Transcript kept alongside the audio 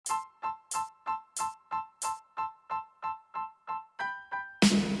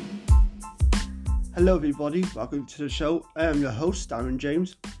Hello everybody, welcome to the show. I am your host, Darren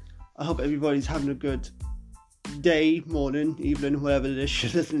James. I hope everybody's having a good day, morning, evening, whatever it is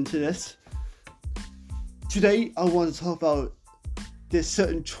you're listening to this. Today I want to talk about this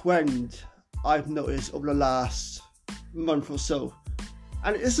certain trend I've noticed over the last month or so.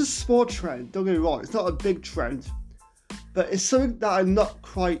 And it's a small trend, don't get me wrong, it's not a big trend, but it's something that I'm not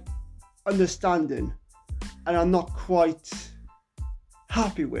quite understanding and I'm not quite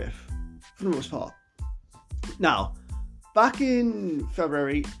happy with, for the most part. Now, back in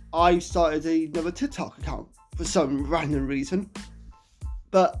February, I started another TikTok account for some random reason,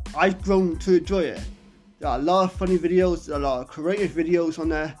 but I've grown to enjoy it. There are a lot of funny videos, there are a lot of creative videos on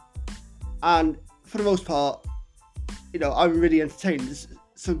there, and for the most part, I'm really entertained. There's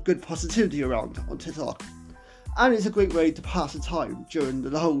some good positivity around on TikTok, and it's a great way to pass the time during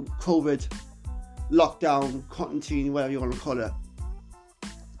the whole COVID lockdown, quarantine, whatever you want to call it.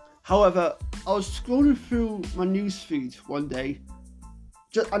 However, I was scrolling through my newsfeed one day,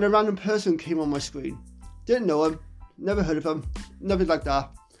 and a random person came on my screen. Didn't know him, never heard of him, nothing like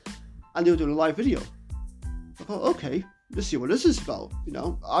that, and they were doing a live video. I thought, okay, let's see what this is about.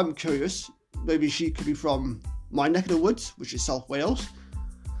 I'm curious. Maybe she could be from my neck of the woods, which is South Wales,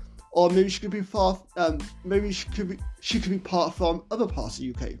 or maybe she could be she could be part from other parts of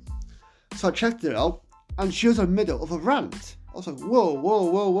the UK. So I checked it out, and she was in the middle of a rant. I was like, whoa,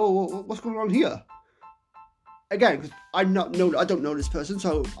 what's going on here? Again, because I don't know this person,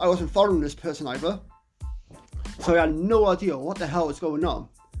 so I wasn't following this person either. So I had no idea what the hell was going on.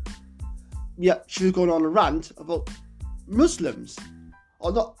 Yet she was going on a rant about Muslims.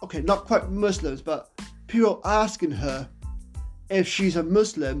 Or not quite Muslims, but people asking her if she's a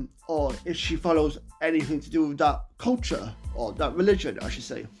Muslim or if she follows anything to do with that culture, or that religion, I should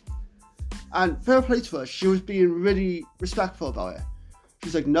say. And fair play to her, she was being really respectful about it.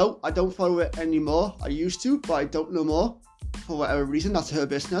 She's like, no, I don't follow it anymore. I used to, but I don't no more. For whatever reason, that's her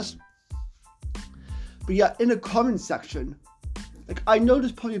business. But yeah, in the comment section, I know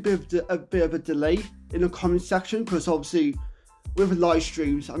there's probably a bit of a delay in the comment section, because obviously with live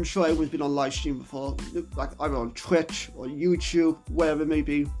streams, I'm sure everyone's been on live stream before, like either on Twitch or YouTube, whatever it may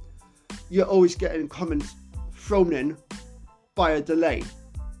be. You're always getting comments thrown in by a delay.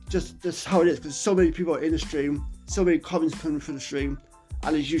 Just how it is, because so many people are in the stream, so many comments coming through the stream,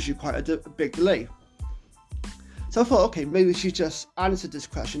 and there's usually quite a big delay. So I thought, okay, maybe she just answered this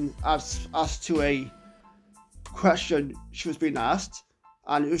question as to a question she was being asked,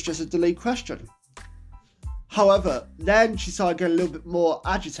 and it was just a delayed question. However, then she started getting a little bit more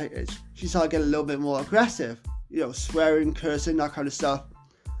agitated. She started getting a little bit more aggressive, swearing, cursing, that kind of stuff.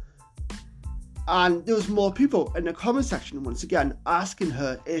 And there was more people in the comment section once again asking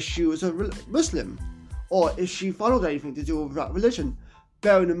her if she was a Muslim or if she followed anything to do with that religion.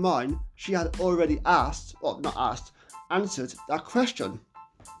 Bearing in mind, she had already answered that question.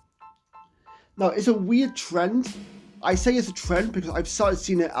 Now, it's a weird trend. I say it's a trend because I've started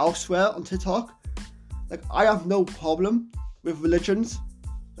seeing it elsewhere on TikTok. I have no problem with religions.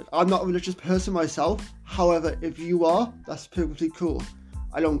 I'm not a religious person myself. However, if you are, that's perfectly cool.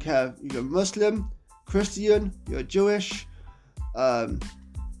 I don't care if you're Muslim, Christian, you're Jewish,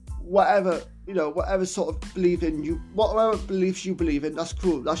 whatever sort of whatever beliefs you believe in, that's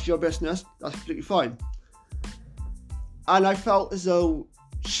cool. That's your business. That's completely fine. And I felt as though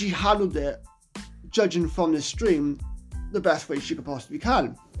she handled it, judging from the stream, the best way she could possibly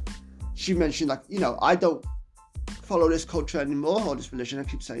can. She mentioned, I don't follow this culture anymore, or this religion. I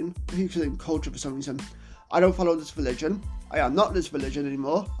keep saying culture for some reason. I don't follow this religion. I am not this religion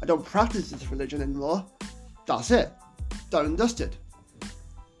anymore. I don't practice this religion anymore. That's it. Done and dusted.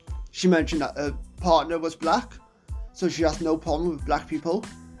 She mentioned that her partner was black, so she has no problem with black people.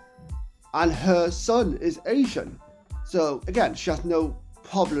 And her son is Asian. So again, she has no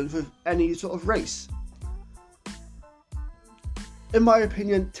problems with any sort of race. In my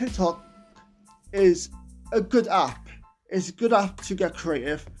opinion, TikTok is a good app. It's a good app to get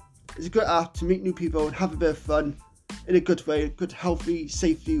creative. It's a good app to meet new people and have a bit of fun in a good way, a good, healthy,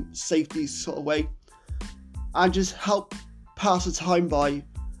 safety sort of way, and just help pass the time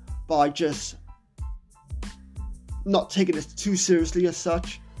by just not taking it too seriously as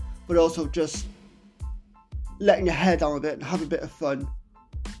such, but also just letting your hair down a bit and have a bit of fun,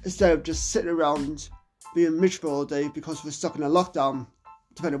 instead of just sitting around being miserable all day because we're stuck in a lockdown,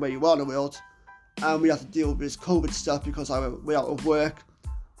 depending on where you are in the world, and we have to deal with this COVID stuff because we're out of work,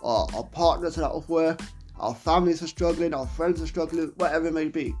 or our partners are out of work, our families are struggling, our friends are struggling, whatever it may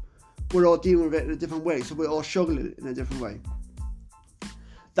be. We're all dealing with it in a different way, so we're all struggling in a different way.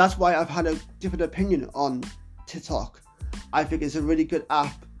 That's why I've had a different opinion on TikTok. I think it's a really good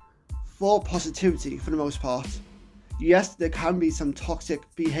app for positivity for the most part. Yes, there can be some toxic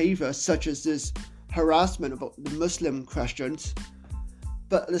behaviour, such as this harassment about the Muslim questions,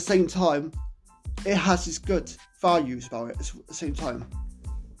 but at the same time, it has its good values about it at the same time.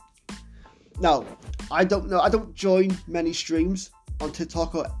 Now, I don't join many streams on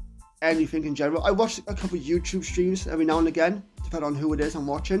TikTok or anything in general. I watch a couple of YouTube streams every now and again, depending on who it is I'm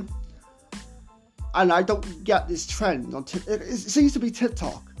watching. And I don't get this trend on TikTok. It seems to be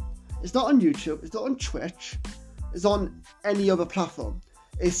TikTok. It's not on YouTube, it's not on Twitch, it's on any other platform.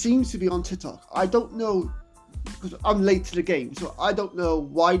 It seems to be on TikTok. I don't know, because I'm late to the game, so I don't know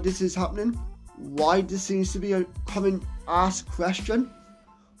why this is happening, why this seems to be a common asked question.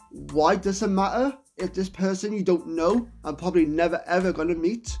 Why does it matter if this person you don't know and probably never ever going to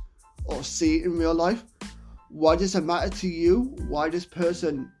meet or see in real life? Why does it matter to you? Why this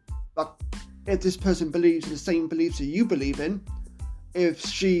person, like, if this person believes in the same beliefs that you believe in, if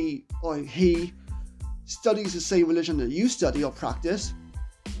she or he studies the same religion that you study or practice,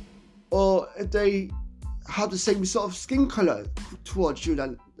 or if they have the same sort of skin colour towards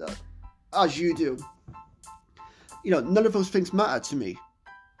you as you do. None of those things matter to me.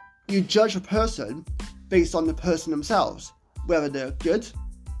 You judge a person based on the person themselves, whether they're good,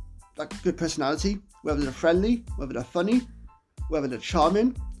 like good personality, whether they're friendly, whether they're funny, whether they're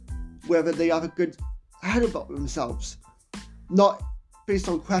charming, whether they have a good head about themselves. Not based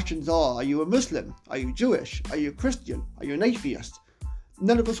on questions, are you a Muslim? Are you Jewish? Are you a Christian? Are you an atheist?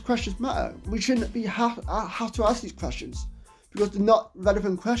 None of those questions matter. We shouldn't have to ask these questions because they're not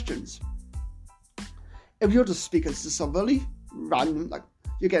relevant questions. If you're just speaking to somebody random, like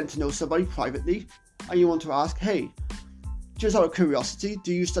you're getting to know somebody privately, and you want to ask, hey, just out of curiosity,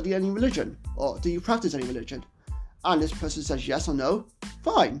 do you study any religion? Or do you practice any religion? And this person says yes or no,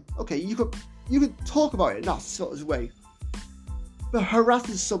 fine. Okay, you could talk about it in that sort of way. But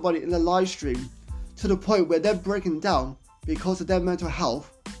harassing somebody in a live stream to the point where they're breaking down because of their mental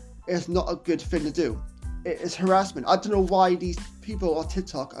health is not a good thing to do. It is harassment. I don't know why these people on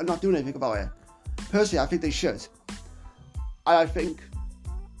TikTok are not doing anything about it. Personally, I think they should. And I think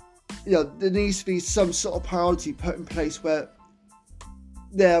there needs to be some sort of priority put in place where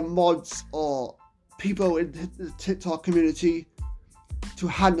there are mods or people in the TikTok community to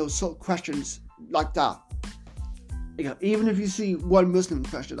handle sort of questions like that. Even if you see one Muslim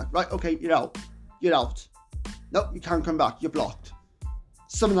question, like, right, okay, you're out. Nope, you can't come back, you're blocked.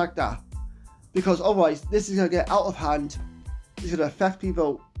 Something like that. Because otherwise, this is going to get out of hand. It's going to affect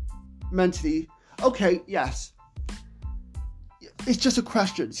people mentally. Okay, yes. It's just a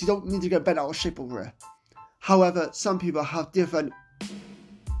question, so you don't need to get bent out of shape over it. However, some people have different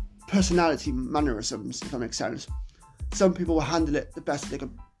personality mannerisms, if that makes sense. Some people will handle it the best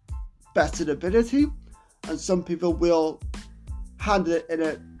of their ability, and some people will handle it in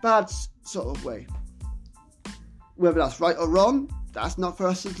a bad sort of way. Whether that's right or wrong, that's not for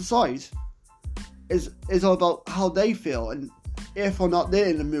us to decide. It's all about how they feel and if or not they're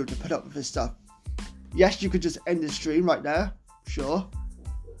in the mood to put up with this stuff. Yes, you could just end the stream right there, sure.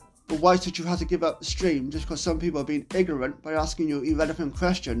 But why should you have to give up the stream just because some people are being ignorant by asking you irrelevant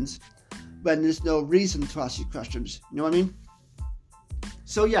questions when there's no reason to ask you questions? You know what I mean?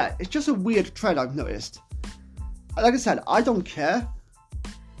 So yeah, it's just a weird trend I've noticed. Like I said, I don't care,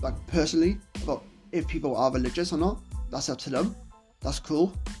 like personally, about if people are religious or not. That's up to them. That's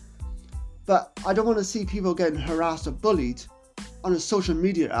cool. But I don't want to see people getting harassed or bullied on a social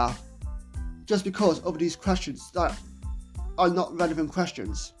media app just because of these questions that are not relevant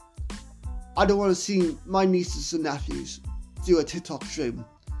questions. I don't want to see my nieces and nephews do a TikTok stream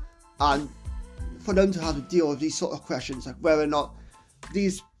and for them to have to deal with these sort of questions, like whether or not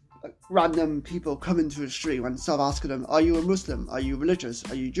these random people come into a stream and start asking them, are you a Muslim? Are you religious?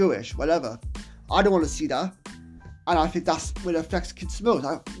 Are you Jewish? Whatever. I don't want to see that. And I think that's what affects kids the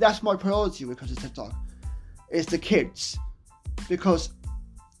most. That's my priority when it comes to TikTok. It's the kids. Because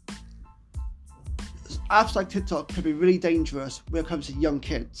apps like TikTok can be really dangerous when it comes to young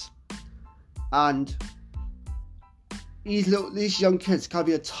kids. And these young kids can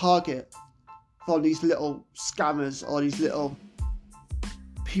be a target for these little scammers or these little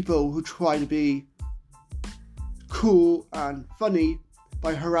people who try to be cool and funny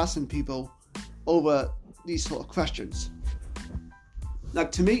by harassing people over these sort of questions.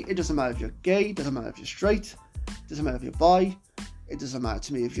 Like, to me, it doesn't matter if you're gay, it doesn't matter if you're straight, it doesn't matter if you're bi, it doesn't matter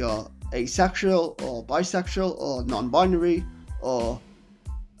to me if you're asexual or bisexual or non-binary or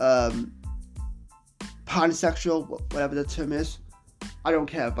pansexual, whatever the term is. I don't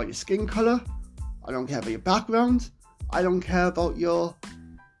care about your skin colour, I don't care about your background, I don't care about your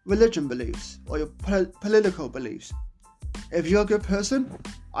religion beliefs or your political beliefs. If you're a good person,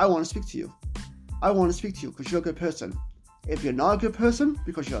 I want to speak to you. I want to speak to you because you're a good person. If you're not a good person,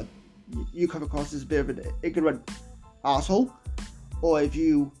 because you come across as a bit of an ignorant asshole, or if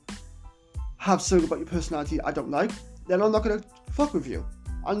you have something about your personality I don't like, then I'm not going to fuck with you.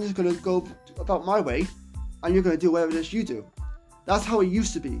 I'm just going to go about my way, and you're going to do whatever it is you do. That's how it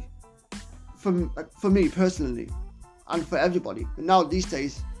used to be, for me personally, and for everybody. And now these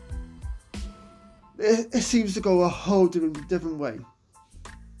days, it seems to go a whole different way.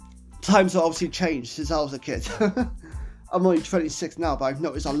 Times have obviously changed since I was a kid. I'm only 26 now, but I've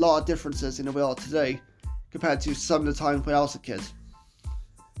noticed a lot of differences in the world today compared to some of the time when I was a kid.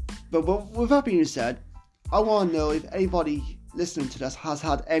 But with that being said, I want to know if anybody listening to this has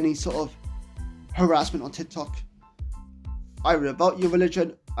had any sort of harassment on TikTok, either about your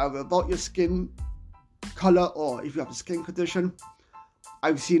religion, either about your skin colour, or if you have a skin condition.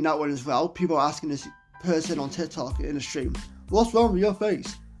 I've seen that one as well. People are asking this person on TikTok in the stream, what's wrong with your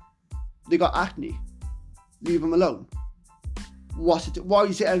face? They got acne. Leave them alone. Why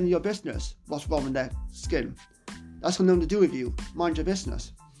is it any of your business? What's wrong with their skin? That's got nothing to do with you. Mind your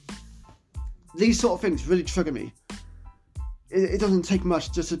business. These sort of things really trigger me. It doesn't take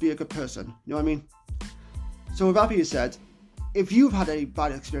much just to be a good person. You know what I mean? So with that being said, if you've had any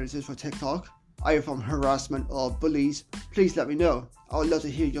bad experiences with TikTok, either from harassment or bullies, please let me know. I would love to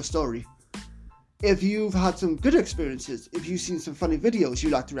hear your story. If you've had some good experiences, if you've seen some funny videos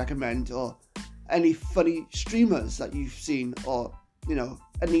you'd like to recommend, or any funny streamers that you've seen, or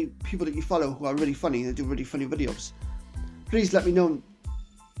any people that you follow who are really funny and do really funny videos, please let me know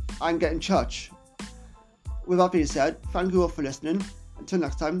and get in touch. With that being said, thank you all for listening. Until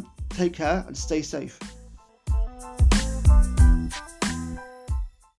next time, take care and stay safe.